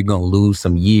 like you're going to lose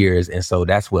some years. And so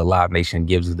that's what Live Nation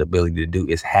gives us the ability to do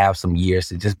is have some years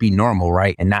to just be normal,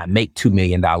 right? And not make $2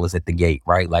 million at the gate,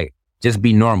 right? Like just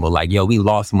be normal. Like, we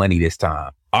lost money this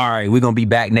time. All right, we're going to be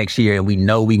back next year and we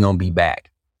know we're going to be back.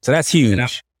 So that's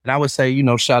huge. And I would say,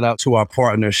 shout out to our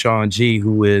partner, Sean G,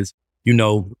 who is,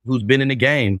 who's been in the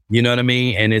game, you know what I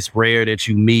mean? And it's rare that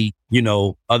you meet,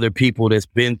 other people that's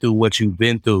been through what you've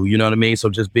been through, you know what I mean? So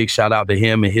just big shout out to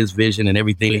him and his vision and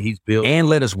everything that he's built. And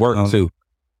let us work too.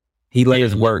 He let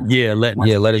us work. Let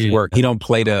us work. He don't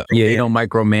play he don't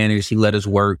micromanage. He let us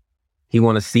work. He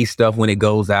want to see stuff when it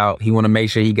goes out. He want to make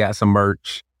sure he got some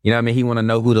merch. You know what I mean? He want to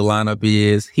know who the lineup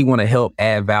is. He want to help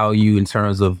add value in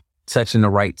terms of touching the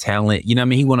right talent. You know what I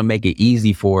mean? He want to make it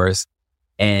easy for us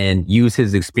and use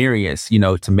his experience,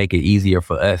 to make it easier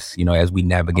for us, as we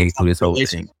navigate through this whole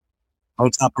thing. On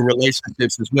top of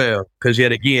relationships as well. Because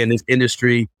yet again, this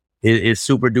industry is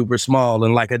super duper small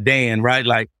and like a Dan, right?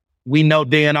 Like we know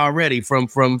Dan already from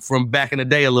back in the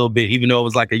day a little bit, even though it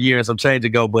was like a year and some change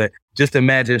ago. But just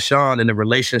imagine Sean and the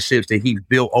relationships that he's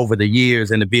built over the years,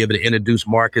 and to be able to introduce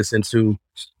Marcus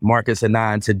and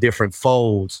I into different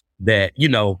folds that,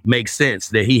 make sense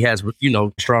that he has,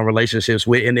 strong relationships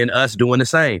with, and then us doing the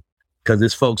same. Because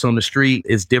it's folks on the street,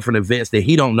 it's different events that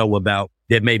he don't know about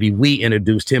that maybe we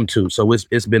introduced him to. So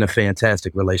it's been a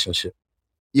fantastic relationship.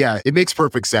 Yeah, it makes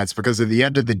perfect sense because at the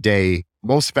end of the day,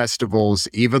 most festivals,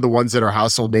 even the ones that are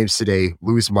household names today,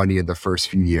 lose money in the first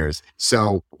few years.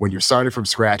 So when you're starting from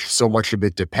scratch, so much of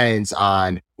it depends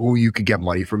on who you can get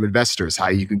money from investors, how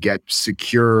you can get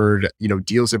secured,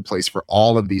 deals in place for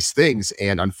all of these things.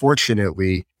 And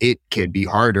unfortunately, it can be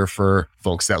harder for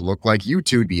folks that look like you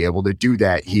to be able to do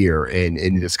that here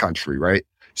in this country, right?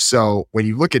 So when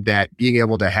you look at that, being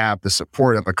able to have the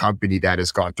support of a company that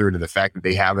has gone through it and the fact that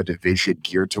they have a division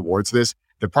geared towards this,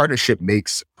 the partnership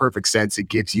makes perfect sense. It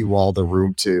gives you all the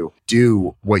room to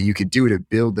do what you can do to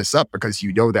build this up because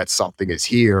you know that something is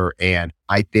here. And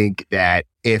I think that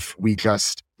if we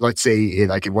just, let's say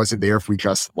it wasn't there, if we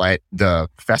just let the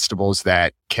festivals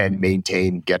that can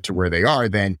maintain get to where they are,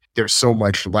 then there's so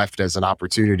much left as an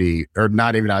opportunity, or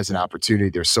not even as an opportunity.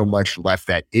 There's so much left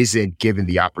that isn't given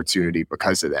the opportunity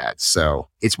because of that. So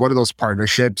it's one of those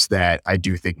partnerships that I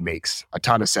do think makes a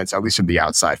ton of sense, at least from the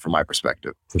outside, from my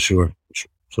perspective. For sure.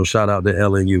 So shout out to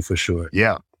LNU for sure.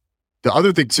 Yeah. The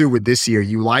other thing too with this year,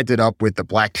 you lined it up with the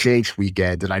Black Change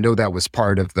Weekend, and I know that was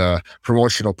part of the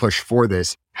promotional push for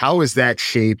this. How has that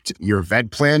shaped your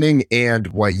event planning and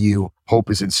what you hope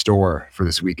is in store for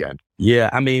this weekend? Yeah,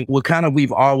 I mean,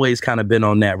 we've always kind of been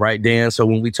on that, right, Dan? So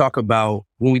when we talk about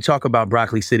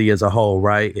Broccoli City as a whole,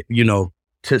 right,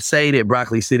 to say that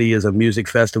Broccoli City is a music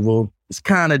festival, it's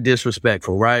kind of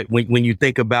disrespectful, right? When you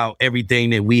think about everything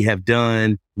that we have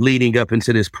done leading up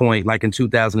into this point, like in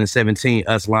 2017,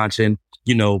 us launching,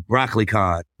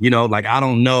 BroccoliCon, I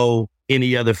don't know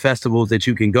any other festivals that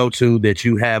you can go to that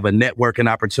you have a networking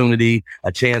opportunity,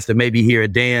 a chance to maybe hear a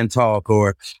Dan talk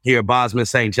or hear Bosman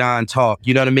St. John talk.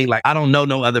 You know what I mean? Like, I don't know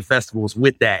no other festivals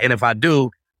with that. And if I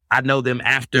do, I know them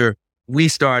after we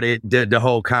started the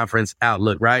whole conference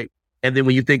outlook, right? And then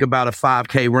when you think about a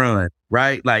 5K run,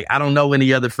 right? Like, I don't know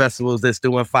any other festivals that's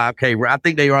doing 5K run. I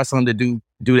think they are some to do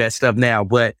that stuff now.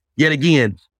 But yet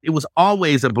again, it was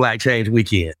always a Black Change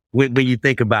Weekend when you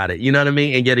think about it. You know what I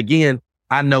mean? And yet again,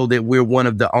 I know that we're one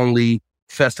of the only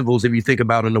festivals, if you think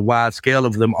about on the wide scale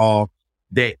of them all,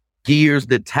 that gears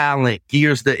the talent,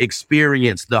 gears the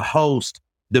experience, the host,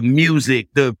 the music,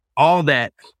 all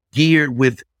that geared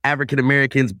with African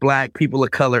Americans, Black people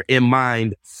of color in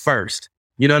mind first.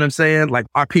 You know what I'm saying? Like,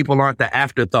 our people aren't the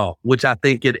afterthought, which I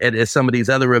think at some of these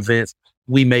other events,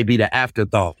 we may be the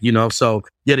afterthought, So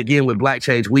yet again, with Black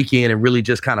Change Weekend and really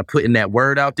just kind of putting that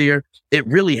word out there, it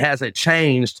really hasn't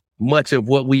changed much of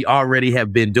what we already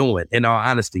have been doing, in all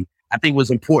honesty. I think it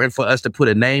was important for us to put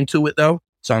a name to it, though.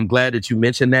 So I'm glad that you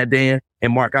mentioned that, Dan.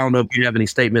 And Mark, I don't know if you have any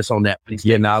statements on that. Please.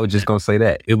 Yeah, no, I was just going to say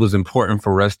that. It was important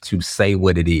for us to say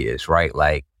what it is, right?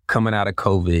 Like, coming out of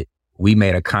COVID, we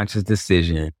made a conscious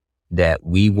decision that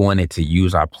we wanted to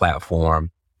use our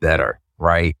platform better,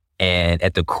 right? And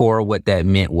at the core, what that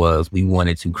meant was we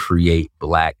wanted to create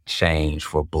Black change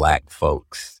for Black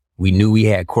folks. We knew we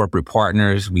had corporate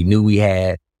partners. We knew we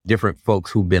had different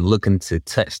folks who've been looking to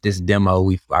touch this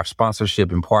demo. Our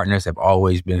sponsorship and partners have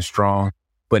always been strong.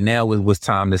 But now it was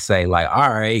time to say, like, all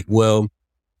right, well,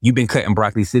 you've been cutting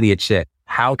Broccoli City a check.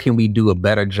 How can we do a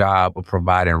better job of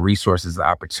providing resources and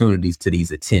opportunities to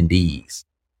these attendees?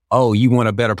 Oh, you want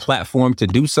a better platform to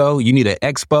do so? You need an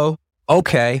expo?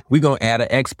 Okay, we're going to add an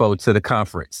expo to the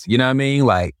conference. You know what I mean?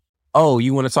 Like, oh,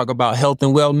 you want to talk about health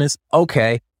and wellness?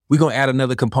 Okay, we're going to add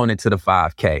another component to the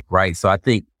 5K, right? So I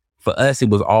think for us, it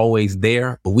was always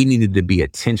there, but we needed to be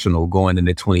intentional going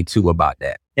into 22 about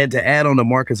that. And to add on to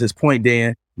Marcus's point,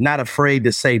 Dan, not afraid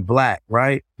to say Black,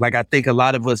 right? Like, I think a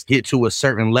lot of us get to a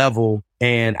certain level,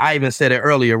 and I even said it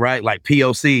earlier, right? Like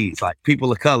POCs, like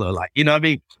people of color, like, you know what I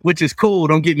mean? Which is cool,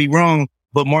 don't get me wrong,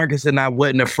 but Marcus and I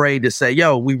wasn't afraid to say,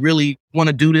 yo, we really want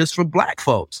to do this for Black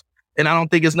folks. And I don't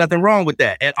think there's nothing wrong with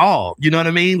that at all. You know what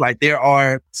I mean? Like, there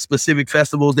are specific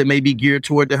festivals that may be geared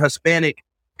toward the Hispanic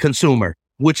consumer,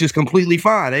 which is completely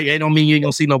fine. It don't mean you ain't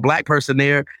gonna see no Black person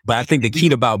there. But I think the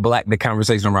key about the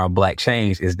conversation around Black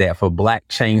change is that for Black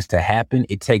change to happen,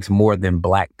 it takes more than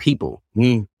Black people,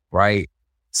 right?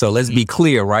 So let's be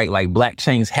clear, right? Like, Black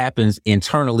change happens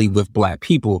internally with Black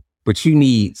people, but you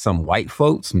need some white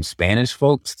folks, some Spanish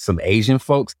folks, some Asian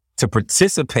folks to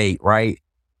participate, right,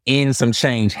 in some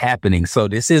change happening. So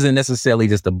this isn't necessarily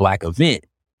just a Black event.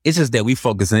 It's just that we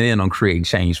focusing in on creating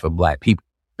change for Black people.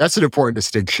 That's an important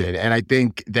distinction. And I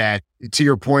think that, to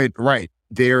your point, right,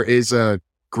 there is a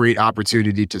great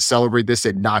opportunity to celebrate this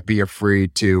and not be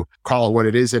afraid to call it what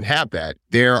it is and have that.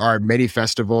 There are many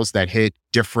festivals that hit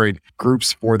different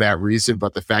groups for that reason,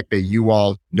 but the fact that you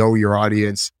all know your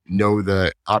audience, know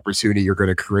the opportunity you're going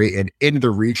to create, and in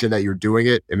the region that you're doing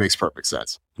it, it makes perfect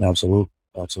sense. Absolutely.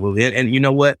 Absolutely. And you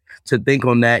know what? To think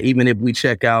on that, even if we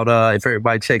check out, if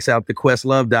everybody checks out the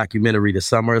Questlove documentary, The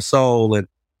Summer of Soul, and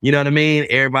you know what I mean?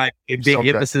 Everybody, big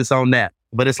emphasis on that.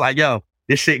 But it's like, yo,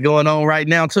 this shit going on right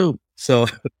now too. So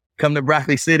come to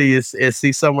Broccoli City and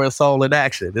see Summer of Soul in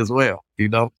action as well, you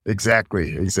know?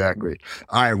 Exactly.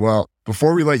 All right, well,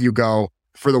 before we let you go,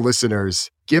 for the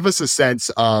listeners, give us a sense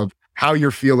of how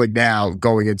you're feeling now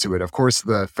going into it. Of course,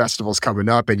 the festival's coming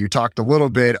up, and you talked a little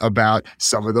bit about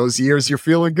some of those years you're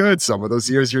feeling good, some of those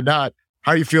years you're not.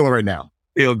 How are you feeling right now?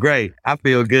 Feel great. I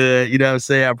feel good. You know what I'm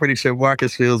saying? I'm pretty sure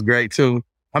Marcus feels great too.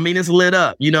 I mean, it's lit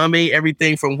up. You know what I mean?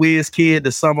 Everything from WizKid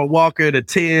to Summer Walker to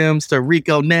Tim's to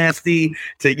Rico Nasty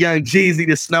to Young Jeezy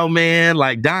to Snowman,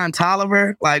 like Don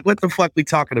Toliver. Like, what the fuck we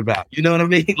talking about? You know what I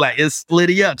mean? Like, it's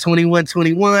split up.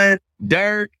 2121,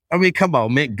 Dirk. I mean, come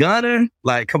on, man. Gunner.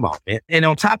 Like, come on, man. And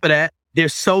on top of that,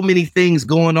 there's so many things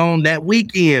going on that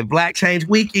weekend, Black Change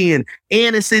Weekend,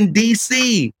 and it's in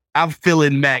DC. I'm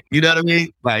feeling Mac. You know what I mean?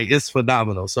 Like, it's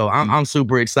phenomenal. So I'm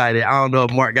super excited. I don't know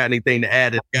if Mark got anything to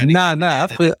add. Nah.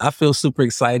 I feel super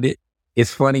excited.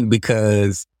 It's funny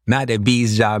because not that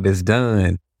B's job is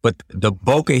done, but the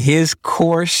bulk of his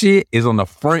core shit is on the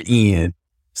front end.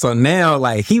 So now,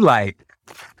 like, he like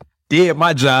did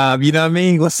my job. You know what I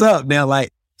mean? What's up now?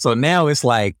 Like, so now it's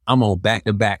like I'm on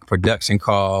back-to-back production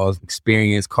calls,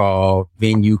 experience calls,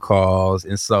 venue calls,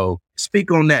 and so.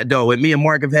 Speak on that though. And me and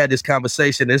Mark have had this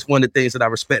conversation. It's one of the things that I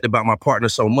respect about my partner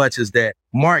so much is that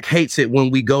Mark hates it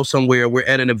when we go somewhere, we're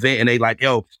at an event and they like,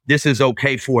 yo, this is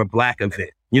okay for a Black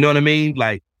event. You know what I mean?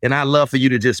 Like, and I love for you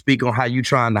to just speak on how you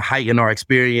trying to heighten our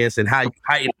experience and how you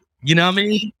heighten, you know what I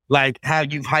mean? Like how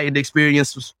you've heightened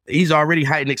experience. He's already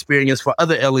heightened experience for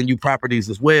other LNU properties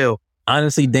as well.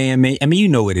 Honestly, Dan, man, I mean, you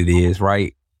know what it is,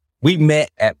 right? We met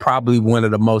at probably one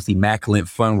of the most immaculate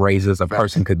fundraisers a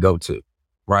person could go to,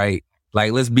 right?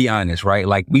 Like, let's be honest, right?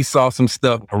 Like, we saw some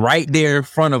stuff right there in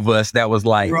front of us that was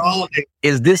like,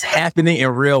 is this happening in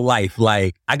real life?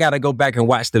 Like, I got to go back and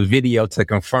watch the video to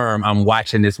confirm I'm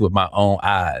watching this with my own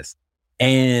eyes.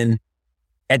 And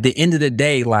at the end of the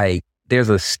day, like, there's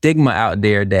a stigma out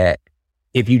there that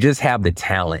if you just have the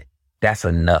talent, that's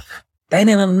enough. That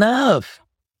ain't enough.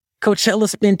 Coachella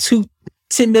spent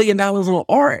 $10 million on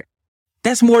art.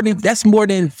 That's more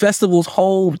than festivals'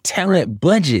 whole talent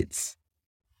budgets.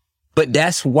 But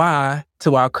that's why,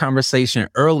 to our conversation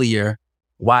earlier,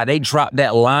 why they dropped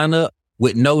that lineup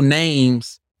with no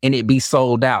names and it be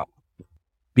sold out.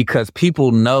 Because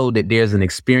people know that there's an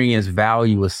experience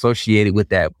value associated with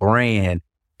that brand.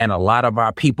 And a lot of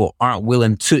our people aren't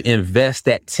willing to invest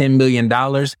that $10 million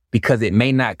because it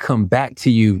may not come back to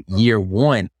you year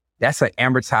one. That's an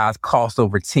amortized cost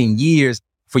over 10 years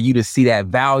for you to see that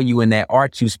value in that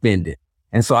art you spending.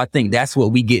 And so I think that's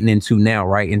what we getting into now,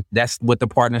 right? And that's what the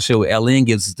partnership with LN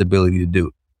gives us the ability to do.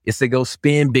 It's to go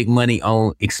spend big money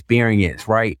on experience,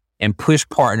 right? And push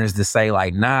partners to say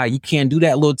like, nah, you can't do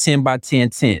that little 10 by 10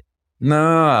 tent.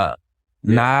 Nah.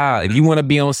 If you want to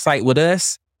be on site with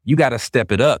us, you got to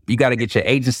step it up. You got to get your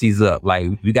agencies up. Like,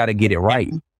 you got to get it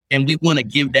right. And we want to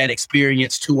give that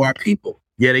experience to our people.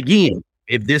 Yet again,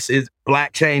 if this is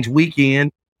Black Change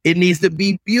Weekend, it needs to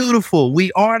be beautiful.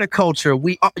 We are the culture.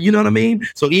 We are, you know what I mean?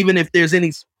 So even if there's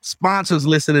any sponsors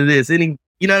listening to this, you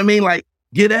know what I mean? Like,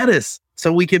 get at us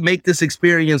so we can make this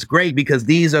experience great, because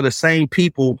these are the same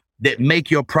people that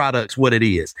make your products what it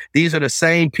is. These are the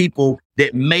same people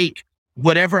that make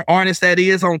whatever artist that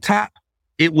is on top.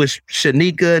 It was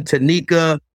Shanika,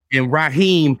 Tanika, and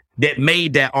Raheem that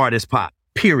made that artist pop,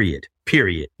 period.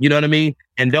 You know what I mean?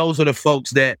 And those are the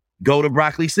folks that go to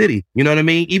Broccoli City. You know what I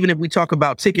mean? Even if we talk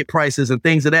about ticket prices and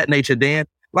things of that nature, Dan,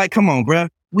 like, come on, bro.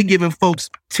 We giving folks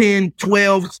 10,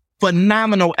 12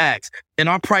 phenomenal acts, and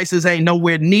our prices ain't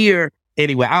nowhere near.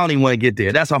 Anyway, I don't even want to get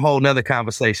there. That's a whole nother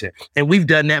conversation. And we've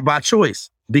done that by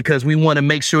choice because we want to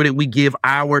make sure that we give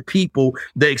our people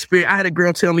the experience. I had a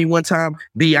girl tell me one time,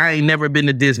 B, I ain't never been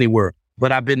to Disney World,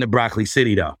 but I've been to Broccoli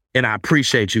City though. And I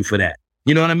appreciate you for that.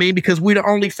 You know what I mean? Because we're the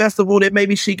only festival that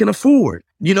maybe she can afford,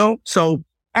 you know? So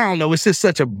I don't know. It's just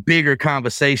such a bigger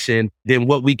conversation than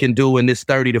what we can do in this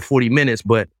 30 to 40 minutes,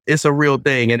 but it's a real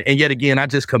thing. And yet again, I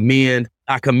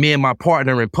commend my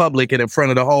partner in public and in front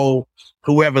of the whole,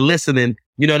 whoever listening,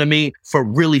 you know what I mean? For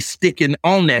really sticking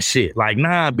on that shit. Like,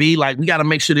 nah, B, like, we got to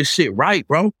make sure this shit right,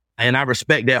 bro. And I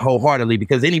respect that wholeheartedly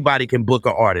because anybody can book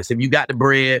an artist. If you got the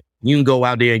bread, you can go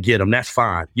out there and get them. That's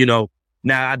fine. You know,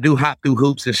 now I do hop through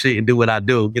hoops and shit and do what I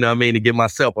do, you know what I mean, to give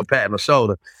myself a pat on the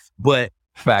shoulder. But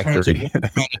factory.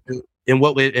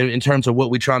 in terms of what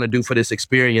we're trying to do for this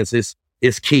experience is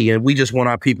key. And we just want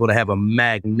our people to have a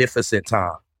magnificent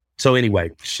time. So anyway,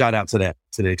 shout out to the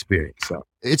experience. So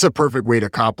it's a perfect way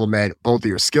to complement both of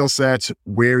your skill sets,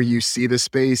 where you see the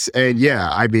space. And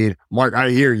yeah, I mean, Mark, I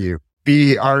hear you.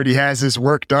 B already has his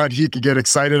work done. He can get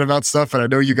excited about stuff. And I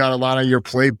know you got a lot on your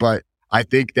plate, but I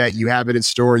think that you have it in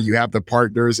store. You have the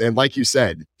partners. And like you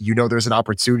said, you know, there's an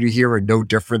opportunity here and no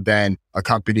different than a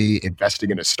company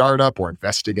investing in a startup or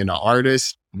investing in an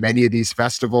artist. Many of these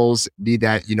festivals need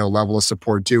that, you know, level of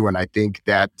support too. And I think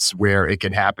that's where it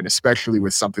can happen, especially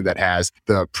with something that has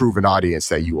the proven audience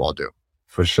that you all do.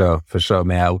 For sure,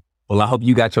 man. Well, I hope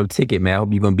you got your ticket, man. I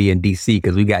hope you're going to be in DC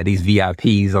because we got these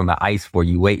VIPs on the ice for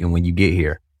you waiting when you get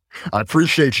here. I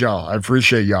appreciate y'all.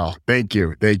 Thank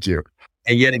you.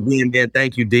 And yet again, man,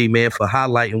 thank you, D, man, for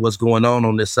highlighting what's going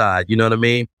on this side. You know what I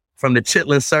mean? From the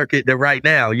Chitlin circuit to right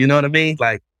now, you know what I mean?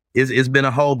 Like, it's been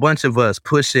a whole bunch of us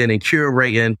pushing and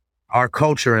curating our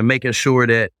culture and making sure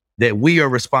that we are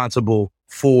responsible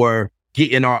for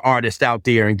getting our artists out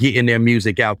there and getting their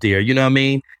music out there. You know what I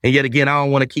mean? And yet again, I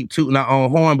don't want to keep tooting our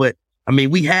own horn, but I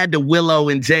mean, we had the Willow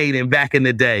and Jaden back in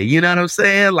the day. You know what I'm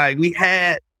saying? Like we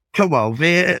had, come on,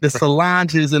 man, the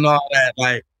Solanges and all that.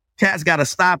 Like, cats got to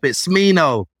stop it.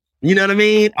 Smino, you know what I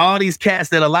mean? All these cats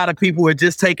that a lot of people are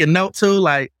just taking note to,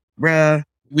 like, bruh,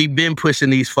 we've been pushing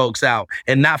these folks out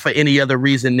and not for any other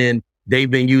reason than they've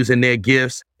been using their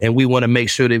gifts. And we want to make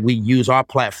sure that we use our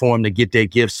platform to get their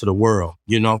gifts to the world,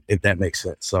 you know, if that makes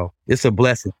sense. So it's a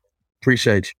blessing.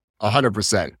 Appreciate you.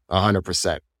 100%.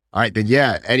 All right, then,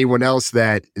 yeah, anyone else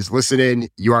that is listening,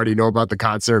 you already know about the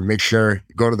concert. Make sure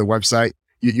you go to the website.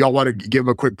 Y'all want to give them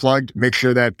a quick plug? Make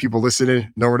sure that people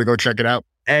listening know where to go check it out.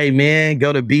 Hey, man,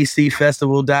 go to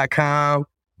bcfestival.com,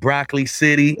 Broccoli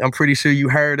City. I'm pretty sure you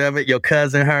heard of it. Your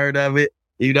cousin heard of it,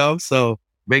 you know? So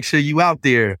make sure you out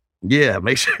there. Yeah,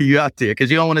 make sure you out there because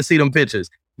you don't want to see them pictures.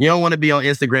 You don't want to be on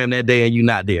Instagram that day and you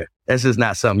not there. That's just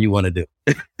not something you want to do.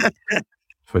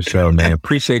 For sure, man.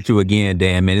 Appreciate you again,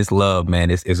 Dan, man. It's love,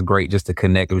 man. It's great just to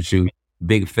connect with you.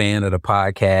 Big fan of the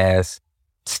podcast.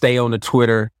 Stay on the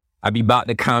Twitter. I be about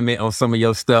to comment on some of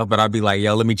your stuff, but I'd be like,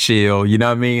 yo, let me chill. You know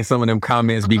what I mean? Some of them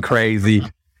comments be crazy.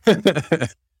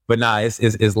 But nah,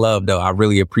 it's love though. I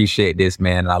really appreciate this,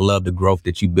 man. And I love the growth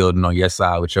that you building on your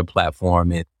side with your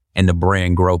platform and the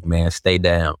brand growth, man. Stay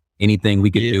down. Anything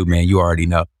we can do, man, you already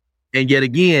know. And yet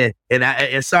again,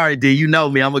 and sorry, D, you know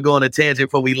me, I'm going to go on a tangent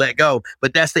before we let go,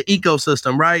 but that's the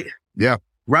ecosystem, right? Yeah.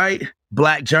 Right?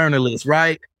 Black journalists,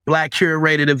 right? Black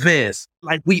curated events.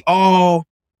 Like we all,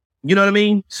 you know what I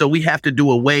mean? So we have to do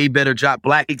a way better job.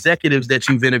 Black executives that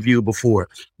you've interviewed before,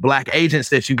 Black agents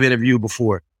that you've interviewed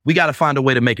before. We got to find a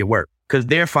way to make it work because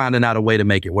they're finding out a way to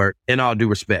make it work in all due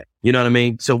respect. You know what I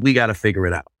mean? So we got to figure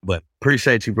it out. But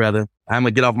appreciate you, brother. I'm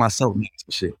going to get off my soapbox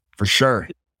and shit. For sure.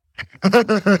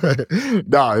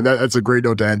 No, that's a great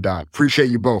note to end on. Appreciate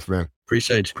you both, man.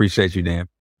 Appreciate you, Dan.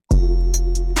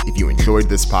 If you enjoyed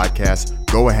this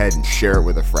podcast, go ahead and share it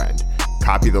with a friend.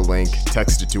 Copy the link,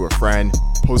 text it to a friend,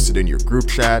 post it in your group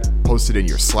chat, post it in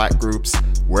your Slack groups.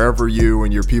 Wherever you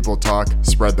and your people talk,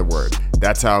 spread the word.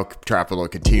 That's how Trapalo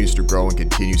continues to grow and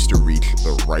continues to reach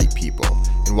the right people.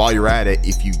 And while you're at it,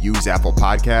 if you use Apple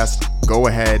Podcasts, go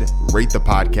ahead, rate the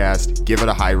podcast, give it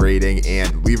a high rating,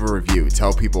 and leave a review.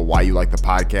 Tell people why you like the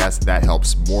podcast. That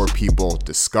helps more people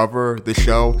discover the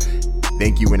show.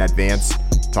 Thank you in advance.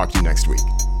 Talk to you next week.